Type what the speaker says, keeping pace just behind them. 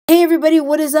everybody,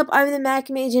 what is up? I'm the Mac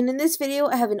Mage, and in this video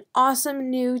I have an awesome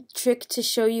new trick to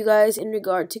show you guys in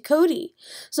regard to Kodi.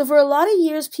 So for a lot of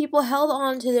years, people held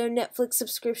on to their Netflix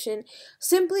subscription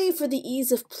simply for the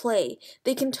ease of play.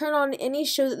 They can turn on any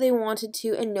show that they wanted to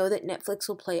and know that Netflix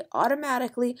will play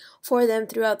automatically for them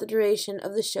throughout the duration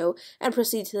of the show and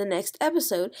proceed to the next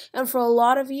episode. And for a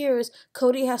lot of years,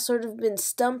 Kodi has sort of been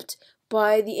stumped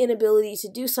by the inability to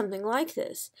do something like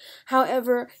this.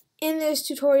 However, in this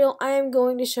tutorial, I am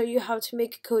going to show you how to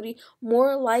make Kodi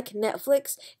more like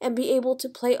Netflix and be able to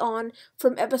play on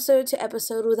from episode to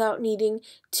episode without needing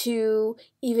to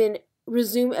even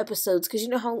resume episodes. Because you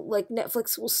know how like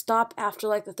Netflix will stop after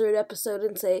like the third episode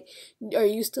and say, are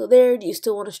you still there? Do you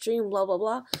still want to stream? Blah, blah,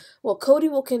 blah. Well, Kodi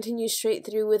will continue straight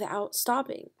through without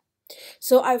stopping.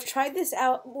 So I've tried this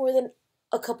out more than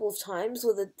a couple of times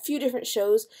with a few different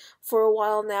shows for a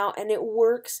while now, and it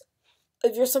works.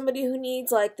 If you're somebody who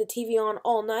needs like the TV on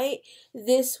all night,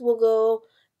 this will go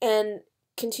and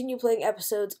continue playing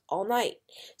episodes all night.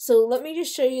 So let me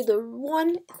just show you the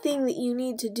one thing that you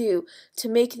need to do to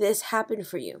make this happen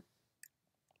for you.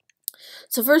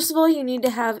 So first of all, you need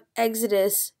to have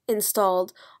Exodus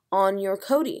installed on your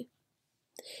Kodi.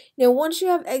 Now once you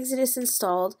have Exodus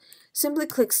installed, simply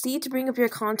click C to bring up your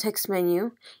context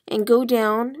menu and go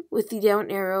down with the down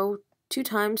arrow 2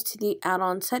 times to the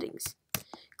add-on settings.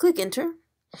 Click enter.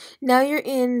 Now you're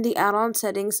in the add-on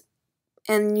settings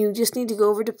and you just need to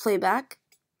go over to playback.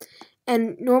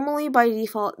 And normally by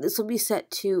default this will be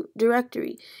set to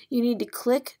directory. You need to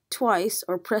click twice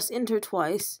or press enter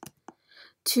twice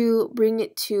to bring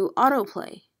it to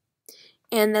autoplay.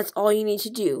 And that's all you need to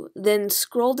do. Then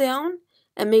scroll down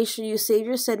and make sure you save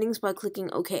your settings by clicking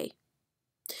OK.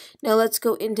 Now let's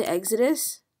go into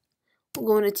Exodus. We'll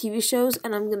go into TV shows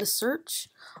and I'm going to search.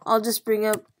 I'll just bring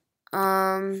up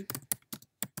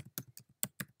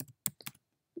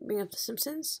The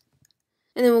Simpsons.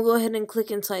 And then we'll go ahead and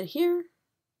click inside here.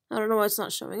 I don't know why it's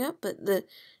not showing up, but the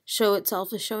show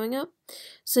itself is showing up.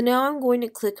 So now I'm going to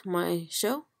click my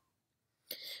show.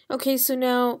 Okay, so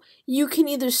now you can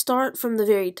either start from the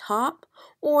very top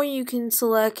or you can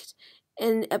select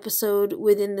an episode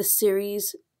within the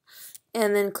series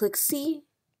and then click C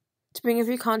to bring up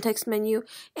your context menu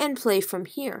and play from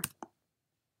here.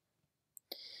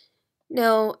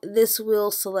 Now this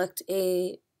will select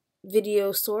a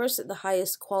video source at the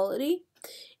highest quality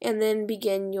and then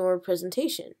begin your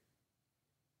presentation.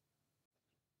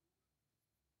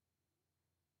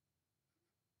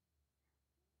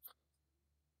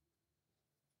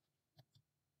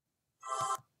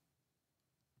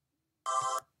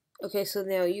 Okay, so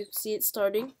now you see it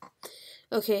starting.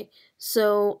 Okay,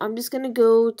 so I'm just going to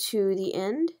go to the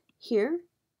end here.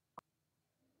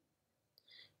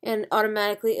 And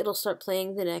automatically it'll start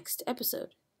playing the next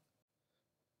episode.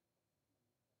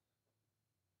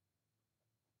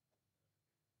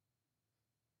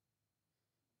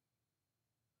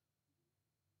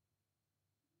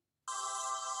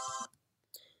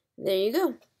 There you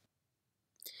go.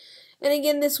 And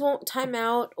again, this won't time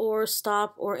out or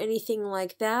stop or anything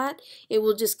like that. It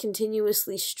will just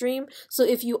continuously stream. So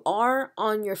if you are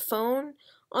on your phone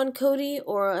on Kodi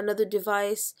or another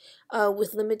device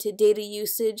with limited data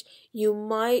usage, you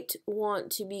might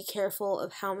want to be careful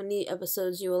of how many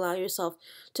episodes you allow yourself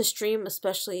to stream,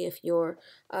 especially if you're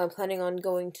planning on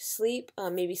going to sleep.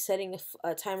 Maybe setting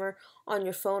a timer on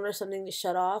your phone or something to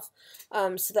shut off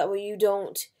so that way you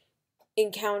don't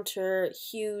encounter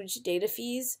huge data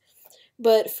fees.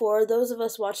 But for those of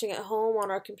us watching at home on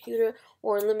our computer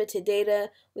or limited data,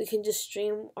 we can just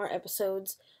stream our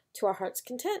episodes to our heart's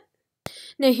content.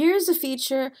 Now here's a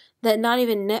feature that not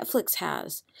even Netflix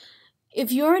has. If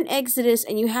you're in Exodus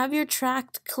and you have your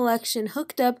tracked collection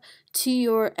hooked up to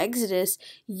your Exodus,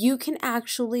 you can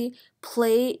actually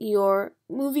play your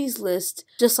movies list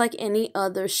just like any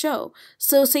other show.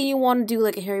 So say you want to do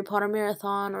like a Harry Potter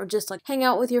marathon or just like hang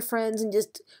out with your friends and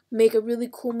just make a really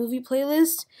cool movie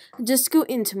playlist, just go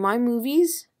into My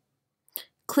Movies,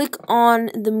 click on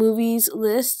the movies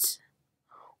list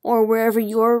or wherever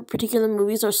your particular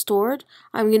movies are stored.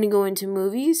 I'm going to go into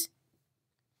Movies.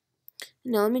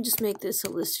 Now let me just make this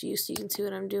a list view so you can see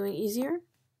what I'm doing easier.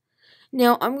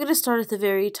 Now I'm going to start at the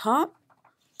very top,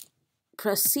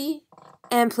 press C,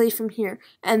 and play from here.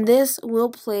 And this will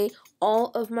play all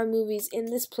of my movies in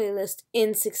this playlist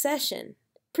in succession.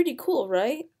 Pretty cool,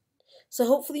 right? So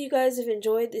hopefully you guys have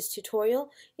enjoyed this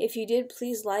tutorial. If you did,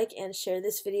 please like and share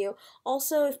this video.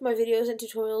 Also, if my videos and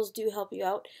tutorials do help you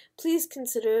out, please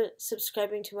consider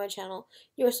subscribing to my channel.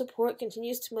 Your support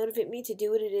continues to motivate me to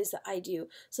do what it is that I do.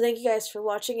 So thank you guys for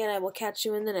watching, and I will catch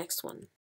you in the next one.